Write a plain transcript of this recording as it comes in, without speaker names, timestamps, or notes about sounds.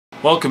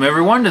Welcome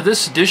everyone to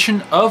this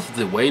edition of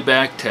the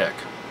Wayback Tech.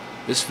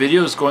 This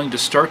video is going to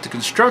start the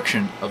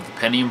construction of the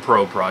Pentium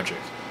Pro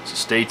project, so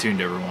stay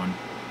tuned everyone.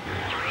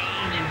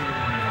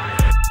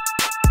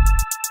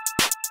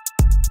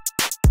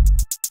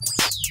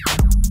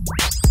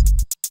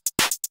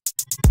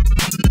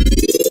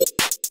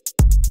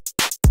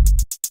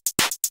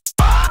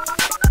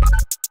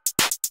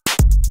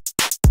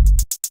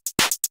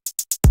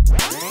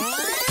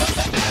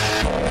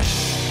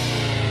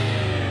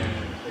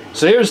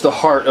 So here's the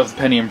heart of the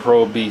Pentium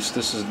Pro beast.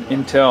 This is an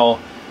Intel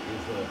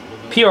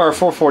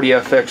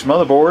PR440FX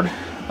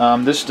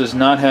motherboard. This does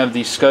not have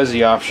the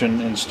SCSI option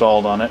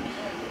installed on it.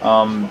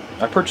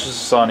 I purchased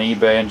this on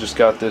eBay and just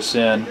got this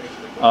in.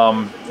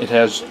 It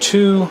has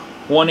two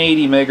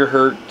 180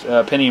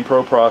 megahertz Pentium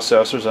Pro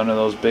processors under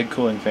those big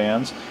cooling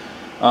fans.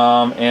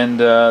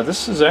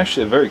 This is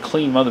actually a very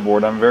clean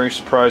motherboard. I'm very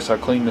surprised how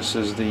clean this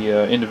is.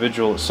 The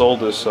individual that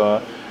sold this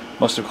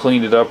must have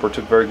cleaned it up or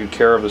took very good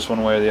care of this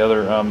one way or the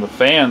other. The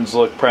fans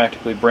look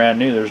practically brand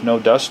new. There's no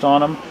dust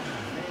on them,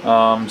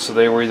 so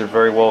they were either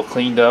very well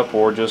cleaned up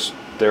or just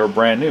they were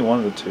brand new,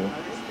 one of the two.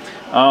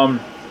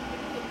 I'm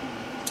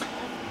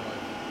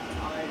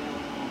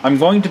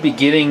going to be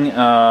getting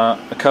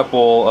a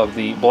couple of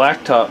the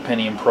blacktop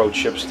Pentium Pro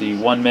chips, the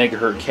 1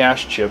 megahertz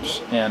cache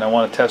chips, and I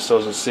want to test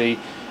those and see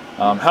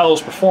how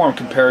those perform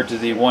compared to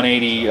the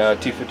 180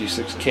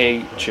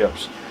 256K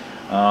chips.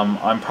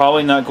 I'm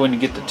probably not going to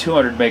get the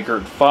 200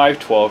 megahertz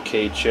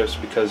 512K chips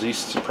because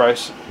these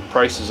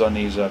prices on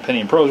these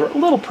Pentium Pros are a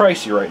little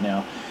pricey right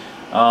now.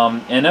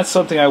 And that's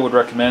something I would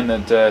recommend,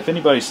 that if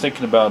anybody's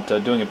thinking about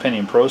doing a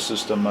Pentium Pro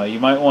system, you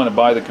might want to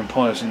buy the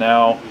components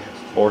now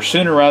or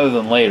sooner rather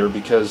than later,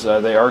 because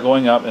they are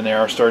going up and they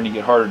are starting to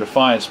get harder to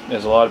find,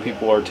 as a lot of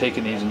people are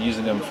taking these and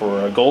using them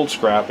for gold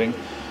scrapping.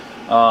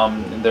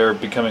 They're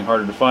becoming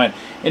harder to find.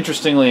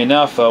 Interestingly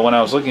enough, when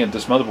I was looking at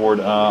this motherboard,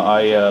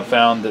 I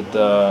found that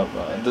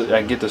I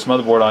can get this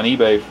motherboard on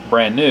eBay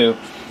brand new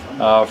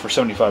for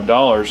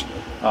 $75,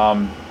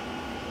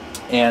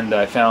 and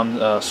I found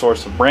a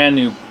source of brand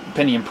new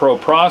Pentium Pro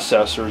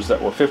processors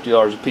that were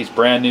 $50 a piece,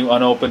 brand new,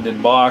 unopened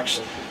in box,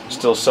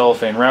 still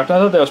cellophane wrapped. I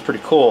thought that was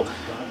pretty cool.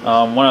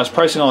 When I was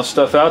pricing all this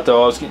stuff out,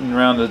 though, I was getting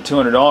around the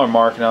 $200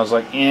 mark, and I was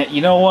like,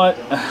 you know what?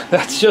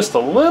 That's just a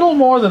little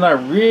more than I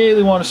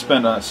really want to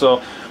spend on it. So,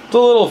 with a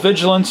little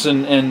vigilance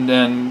and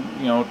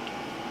you know,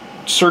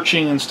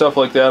 searching and stuff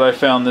like that, I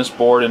found this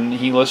board, and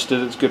he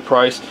listed its good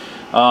price.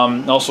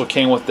 Also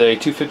came with a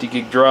 250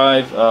 gig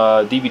drive,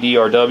 DVD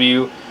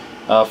RW,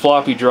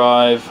 floppy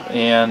drive,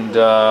 and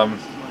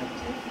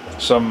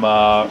some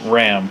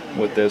RAM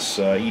with this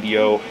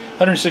EDO.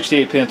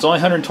 168 pins, only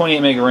 128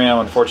 meg of RAM,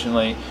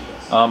 unfortunately.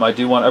 I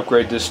do want to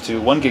upgrade this to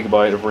 1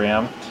 gigabyte of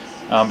RAM.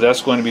 But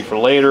that's going to be for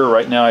later.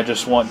 Right now I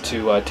just want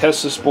to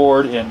test this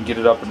board and get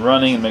it up and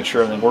running and make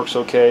sure everything works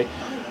okay.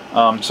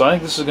 So I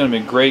think this is going to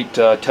be a great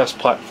test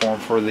platform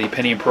for the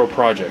Pentium Pro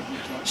project.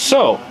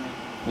 So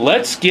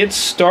let's get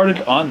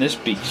started on this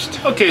beast.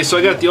 Okay, so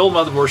I got the old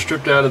motherboard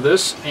stripped out of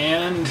this,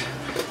 and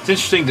it's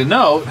interesting to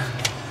note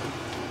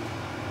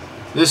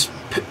this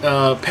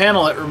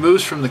panel that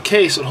removes from the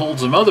case that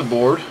holds the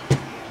motherboard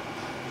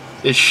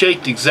is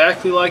shaped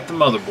exactly like the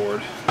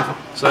motherboard.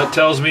 So that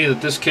tells me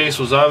that this case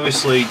was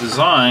obviously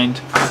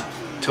designed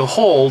to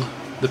hold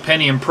the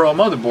Pentium Pro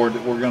motherboard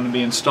that we're going to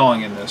be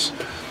installing in this.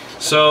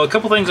 So a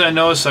couple things I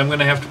noticed, I'm going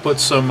to have to put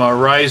some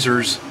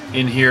risers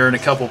in here in a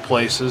couple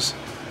places.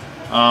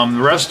 The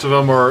rest of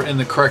them are in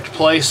the correct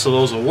place, so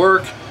those will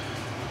work.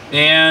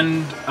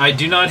 And I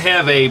do not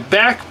have a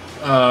back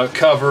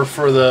cover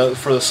for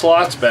the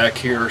slots back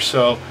here,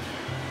 so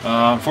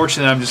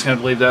unfortunately I'm just going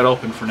to leave that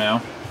open for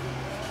now.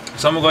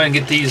 So I'm going to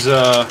get these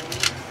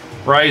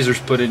risers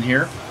put in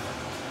here.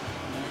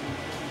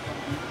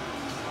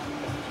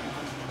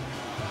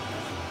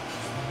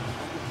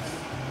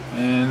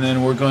 And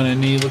then we're going to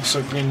need, looks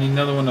like we need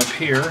another one up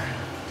here.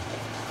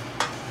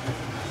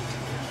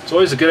 It's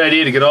always a good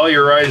idea to get all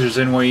your risers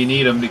in where you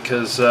need them,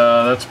 because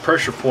that's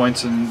pressure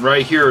points, and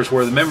right here is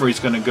where the memory is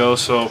going to go.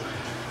 So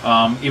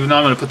even though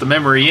I'm going to put the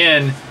memory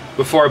in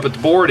before I put the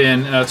board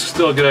in, it's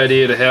still a good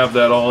idea to have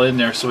that all in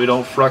there so we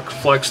don't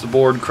flex the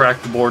board,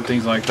 crack the board,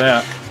 things like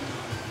that.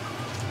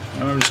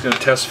 And I'm just going to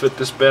test fit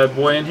this bad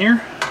boy in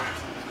here.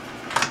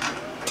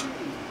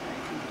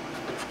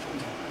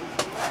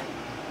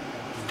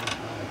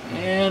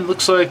 And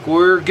looks like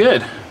we're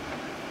good.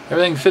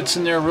 Everything fits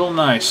in there real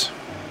nice.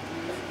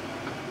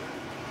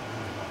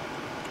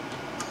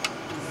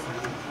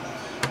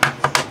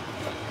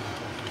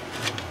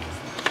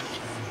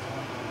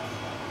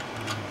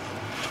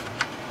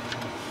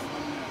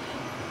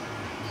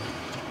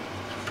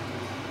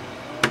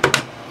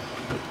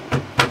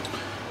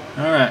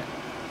 Alright,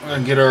 we're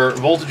going to get our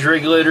voltage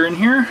regulator in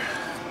here.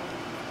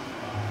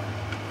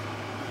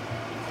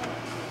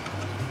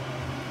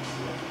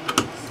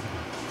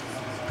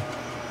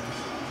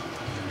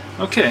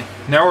 Okay,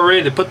 now we're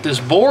ready to put this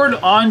board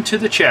onto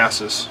the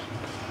chassis.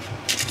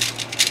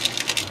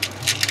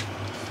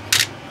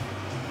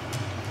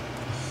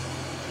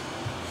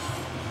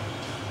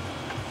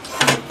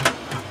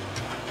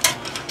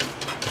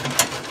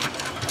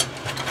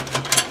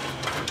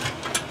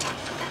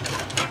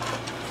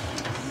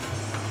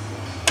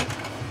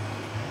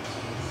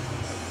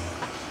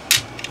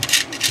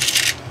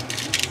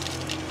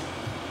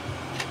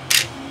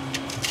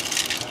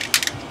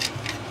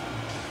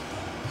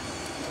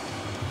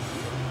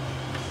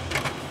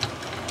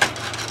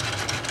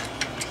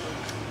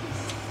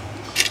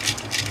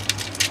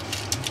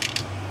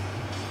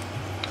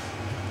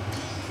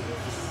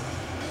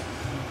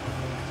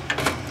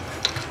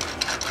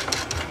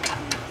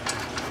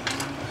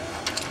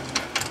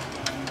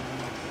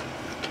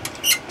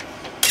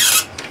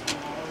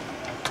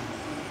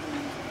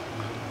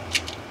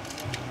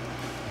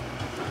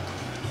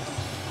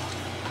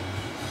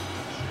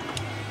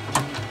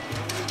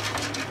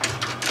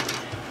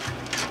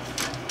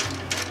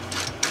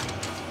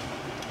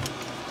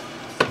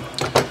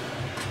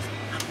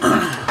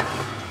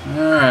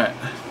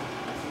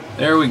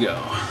 we go.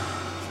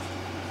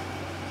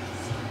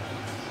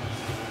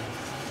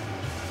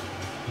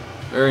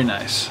 Very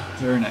nice,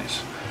 very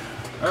nice.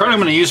 The card I'm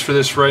going to use for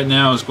this right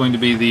now is going to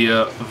be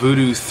the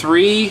Voodoo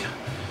 3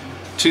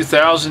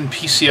 2000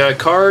 PCI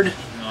card.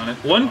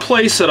 One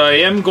place that I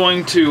am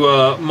going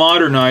to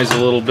modernize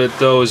a little bit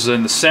though is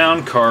in the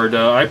sound card.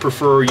 I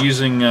prefer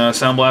using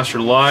Sound Blaster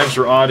Lives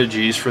or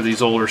Oddigies for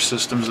these older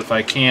systems if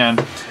I can.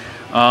 You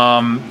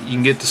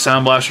can get the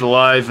Sound Blaster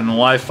Live and the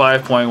Live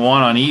 5.1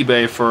 on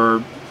eBay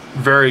for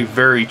very,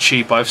 very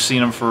cheap. I've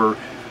seen them for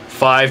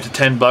 $5 to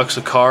 $10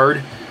 a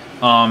card.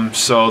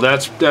 So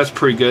that's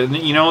pretty good. And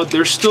you know what?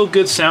 They're still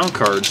good sound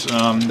cards.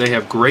 They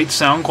have great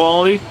sound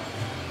quality.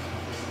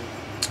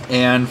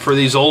 And for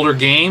these older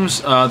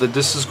games that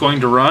this is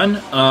going to run,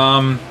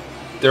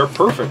 they're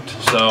perfect.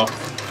 So, in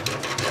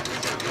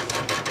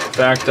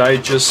fact, I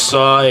just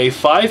saw a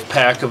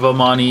 5-pack of them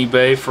on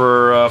eBay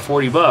for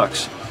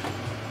 $40.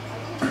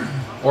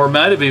 Or it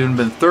might have even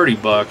been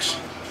 $30.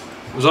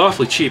 It was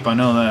awfully cheap, I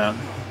know that.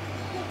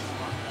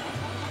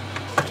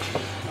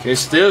 Okay,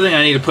 so the other thing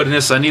I need to put in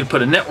this, I need to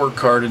put a network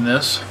card in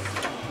this. So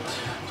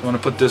I want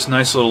to put this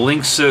nice little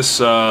Linksys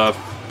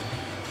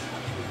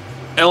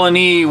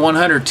LNE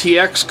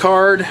 100TX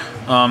card.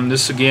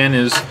 This again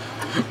is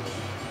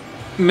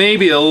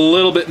maybe a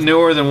little bit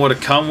newer than would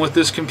have come with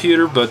this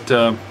computer, but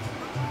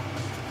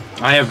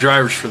I have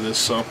drivers for this,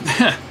 so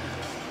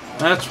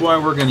that's why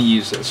we're going to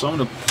use this.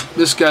 So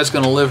this guy's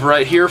going to live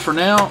right here for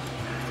now.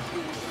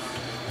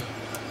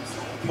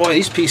 Boy,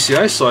 these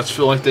PCI slots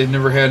feel like they've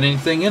never had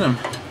anything in them.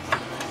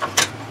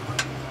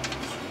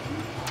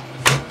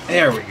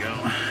 There we go.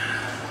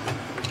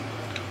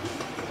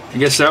 I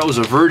guess that was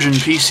a virgin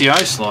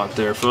PCI slot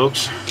there,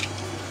 folks.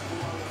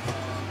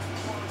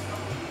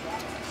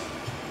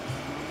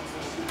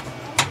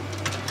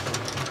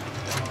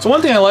 So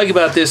one thing I like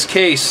about this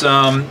case, you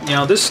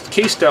know, this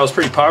case style was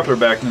pretty popular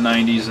back in the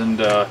 90s, and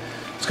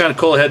it's kind of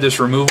cool. It had this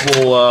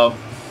removable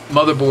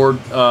motherboard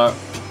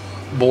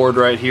board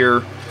right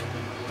here.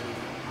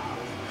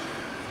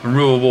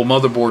 Removable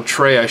motherboard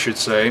tray, I should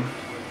say.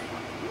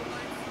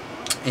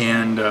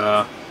 And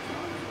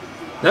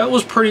that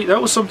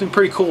was something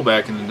pretty cool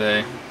back in the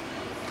day.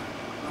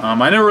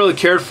 I never really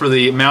cared for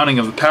the mounting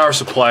of the power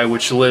supply,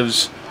 which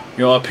lives,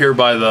 you know, up here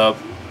by the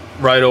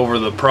right over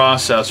the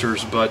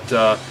processors, but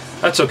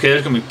that's okay.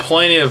 There's going to be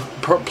plenty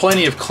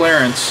of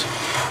clearance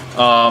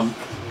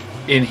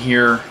in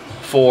here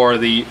for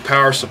the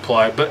power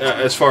supply, but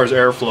as far as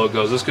airflow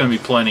goes, there's going to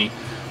be plenty.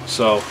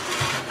 So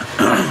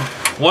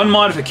one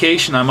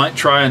modification I might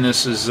try on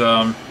this is,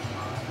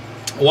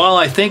 while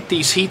I think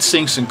these heat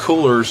sinks and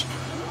coolers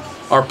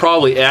are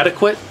probably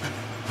adequate,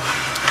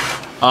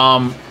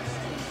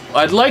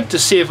 I'd like to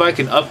see if I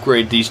can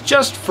upgrade these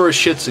just for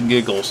shits and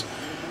giggles.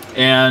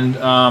 And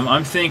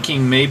I'm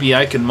thinking maybe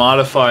I can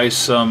modify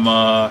some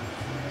AM2,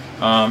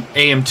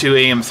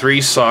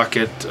 AM3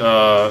 socket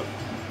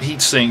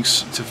heat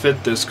sinks to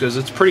fit this, because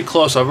it's pretty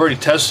close. I've already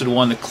tested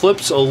one. The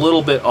clip's a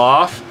little bit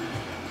off,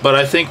 but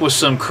I think with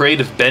some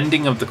creative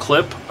bending of the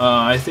clip,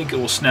 I think it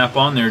will snap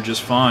on there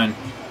just fine.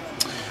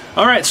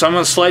 Alright, so I'm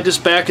going to slide this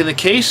back in the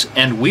case,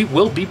 and we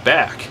will be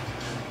back.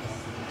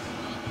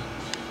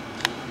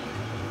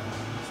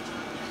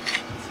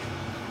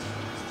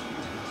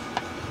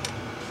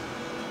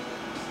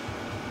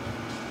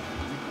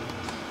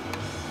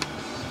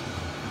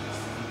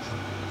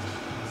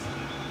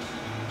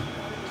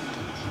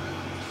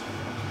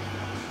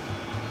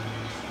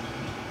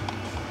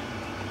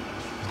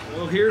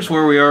 Well, here's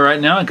where we are right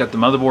now. I got the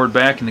motherboard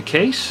back in the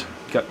case,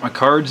 got my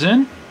cards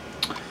in.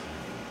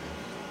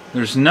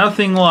 There's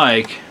nothing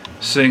like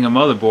seeing a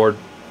motherboard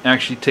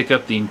actually take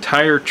up the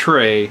entire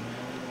tray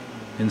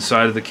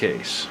inside of the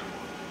case.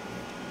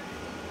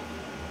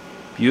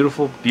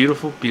 Beautiful,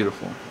 beautiful,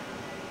 beautiful.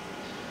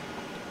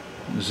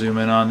 Zoom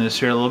in on this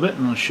here a little bit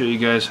and I'll show you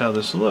guys how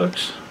this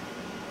looks.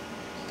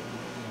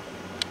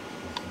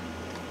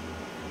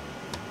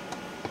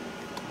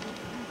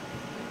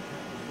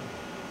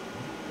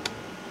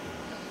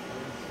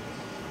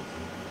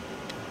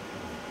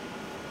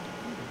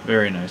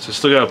 Very nice. I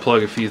still got to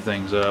plug a few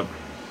things up.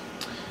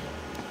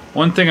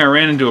 One thing I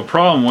ran into a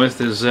problem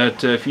with is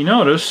that if you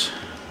notice,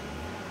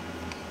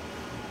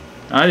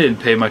 I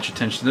didn't pay much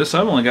attention to this.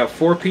 I've only got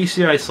 4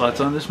 PCI slots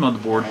on this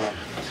motherboard.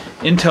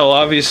 Intel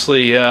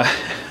obviously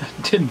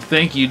didn't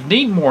think you'd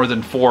need more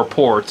than 4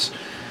 ports.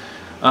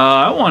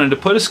 I wanted to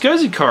put a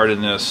SCSI card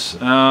in this.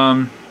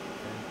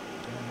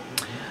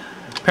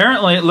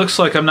 Apparently it looks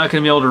like I'm not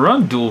going to be able to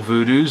run dual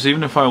Voodoos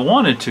even if I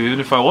wanted to, even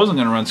if I wasn't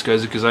going to run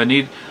SCSI, because I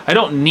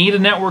don't need a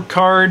network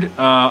card.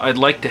 I'd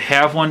like to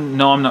have one.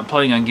 No, I'm not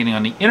planning on getting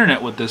on the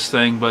internet with this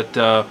thing, but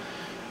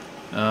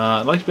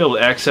I'd like to be able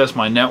to access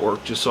my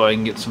network just so I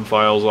can get some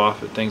files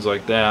off it, things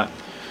like that.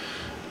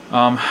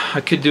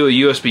 I could do a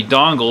USB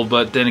dongle,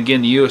 but then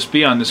again the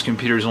USB on this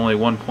computer is only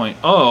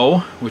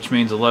 1.0, which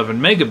means 11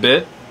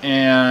 megabit,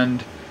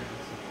 and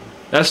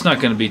that's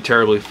not going to be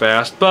terribly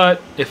fast,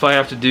 but if I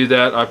have to do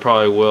that, I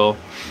probably will.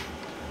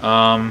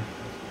 I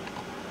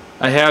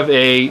have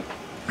a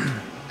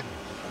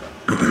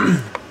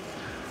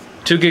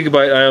 2 2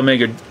 gigabyte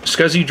iOmega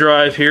SCSI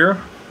drive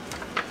here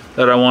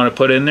that I want to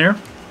put in there.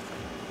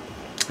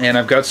 And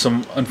I've got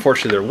some,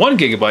 unfortunately they're 1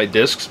 gigabyte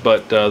discs,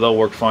 but they'll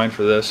work fine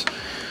for this.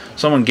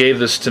 Someone gave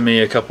this to me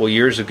a couple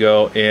years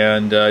ago,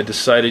 and I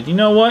decided, you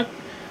know what?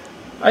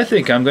 I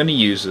think I'm going to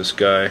use this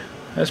guy.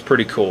 That's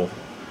pretty cool.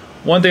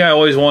 One thing I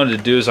always wanted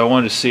to do is I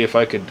wanted to see if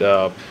I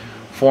could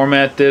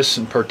format this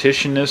and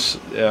partition this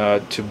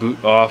to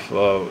boot off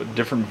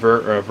different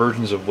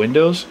versions of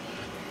Windows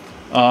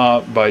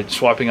by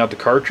swapping out the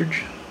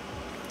cartridge.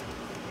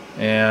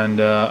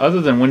 And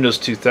other than Windows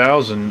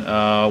 2000, 1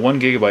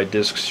 gigabyte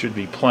discs should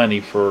be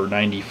plenty for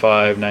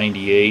 95,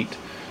 98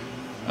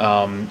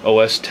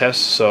 OS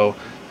tests, so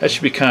that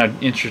should be kind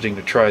of interesting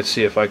to try to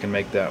see if I can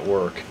make that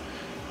work.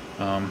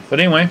 But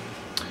anyway,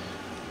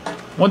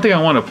 one thing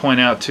I want to point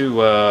out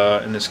too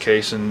in this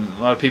case, and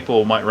a lot of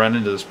people might run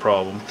into this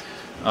problem,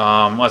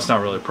 well, it's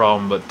not really a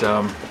problem, but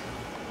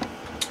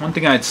one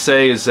thing I'd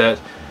say is that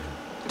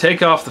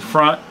take off the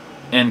front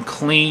and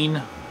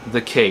clean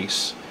the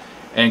case.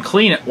 And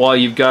clean it while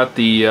you've got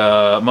the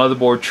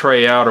motherboard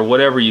tray out or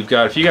whatever you've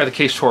got. If you got the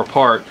case tore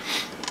apart,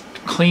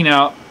 clean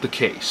out the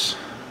case,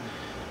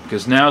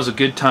 because now's a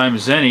good time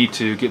as any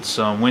to get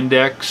some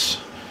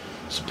Windex,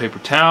 some paper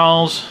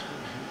towels,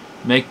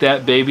 make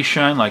that baby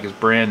shine like it's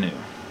brand new.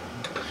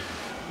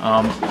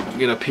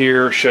 Get up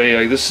here, show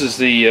you. This is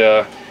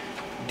the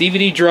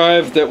DVD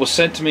drive that was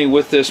sent to me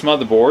with this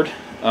motherboard.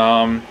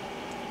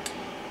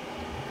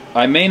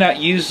 I may not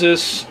use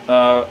this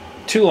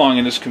too long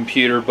in this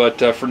computer,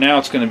 but for now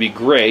it's going to be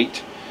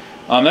great.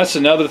 That's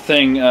another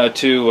thing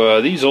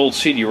too. These old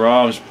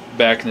CD-ROMs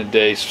back in the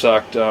day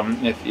sucked.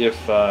 If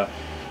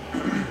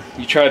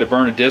you try to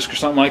burn a disc or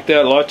something like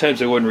that, a lot of times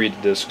they wouldn't read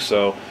the disc.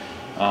 So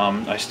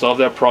I still have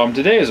that problem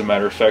today, as a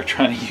matter of fact,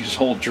 trying to use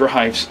old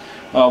drives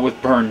with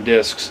burned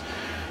discs.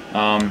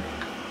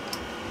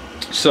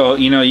 So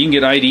you know, you can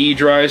get IDE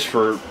drives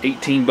for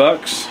 18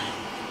 bucks.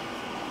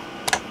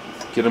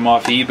 Get them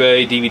off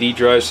eBay, DVD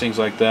drives, things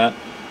like that.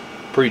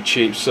 Pretty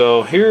cheap.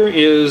 So here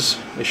is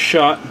a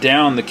shot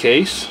down the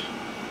case.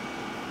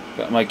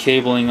 Got my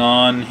cabling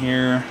on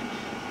here.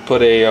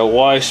 Put a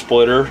Y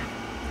splitter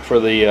for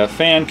the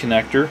fan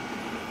connector,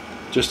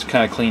 just to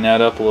kind of clean that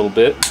up a little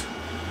bit.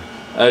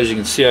 As you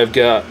can see, I've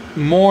got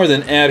more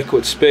than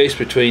adequate space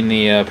between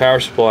the power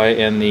supply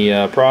and the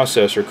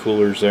processor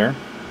coolers there.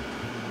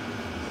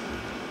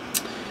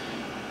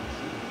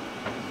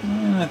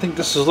 And I think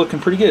this is looking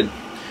pretty good.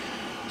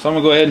 So I'm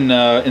going to go ahead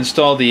and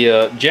install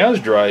the Jazz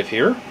drive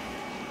here.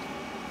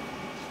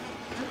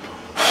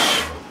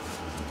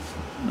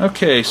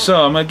 Okay,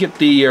 so I'm going to get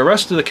the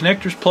rest of the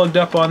connectors plugged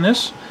up on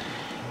this,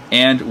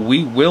 and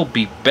we will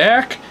be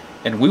back,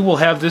 and we will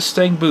have this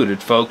thing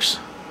booted, folks.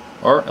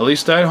 Or at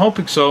least I'm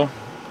hoping so.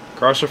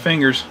 Cross our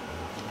fingers.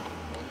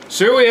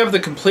 So here we have the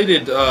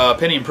completed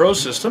Pentium Pro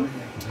system,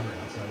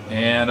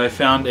 and I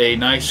found a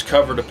nice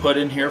cover to put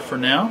in here for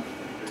now.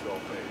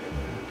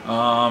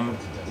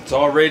 It's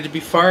all ready to be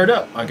fired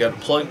up. I got it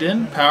plugged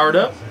in, powered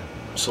up,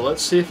 so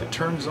let's see if it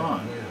turns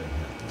on.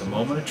 The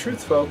moment of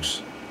truth,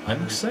 folks.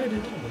 I'm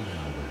excited.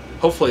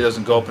 Hopefully it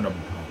doesn't go up in a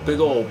big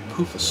old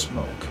poof of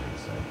smoke.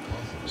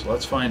 So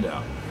let's find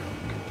out.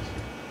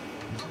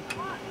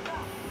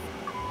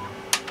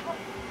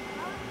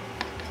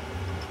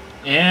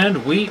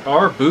 And we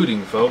are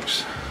booting,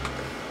 folks.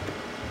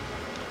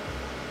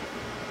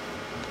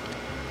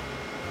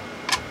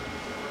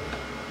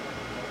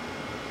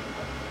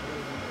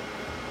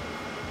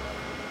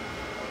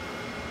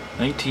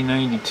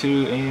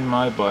 $1992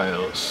 AMI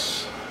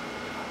BIOS.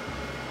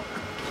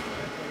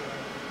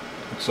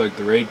 Looks like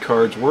the RAID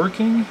card's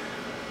working.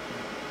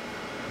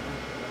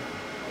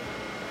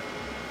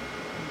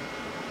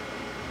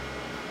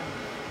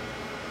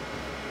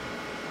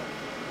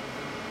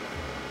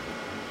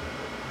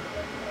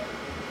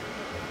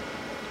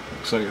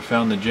 Looks like it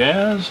found the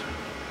Jazz.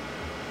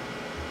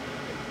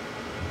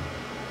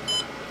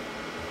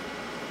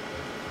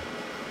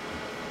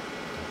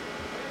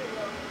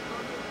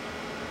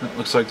 It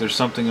looks like there's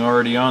something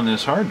already on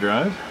this hard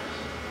drive.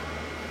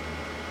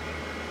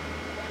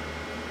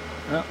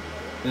 Well,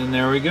 and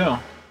there we go.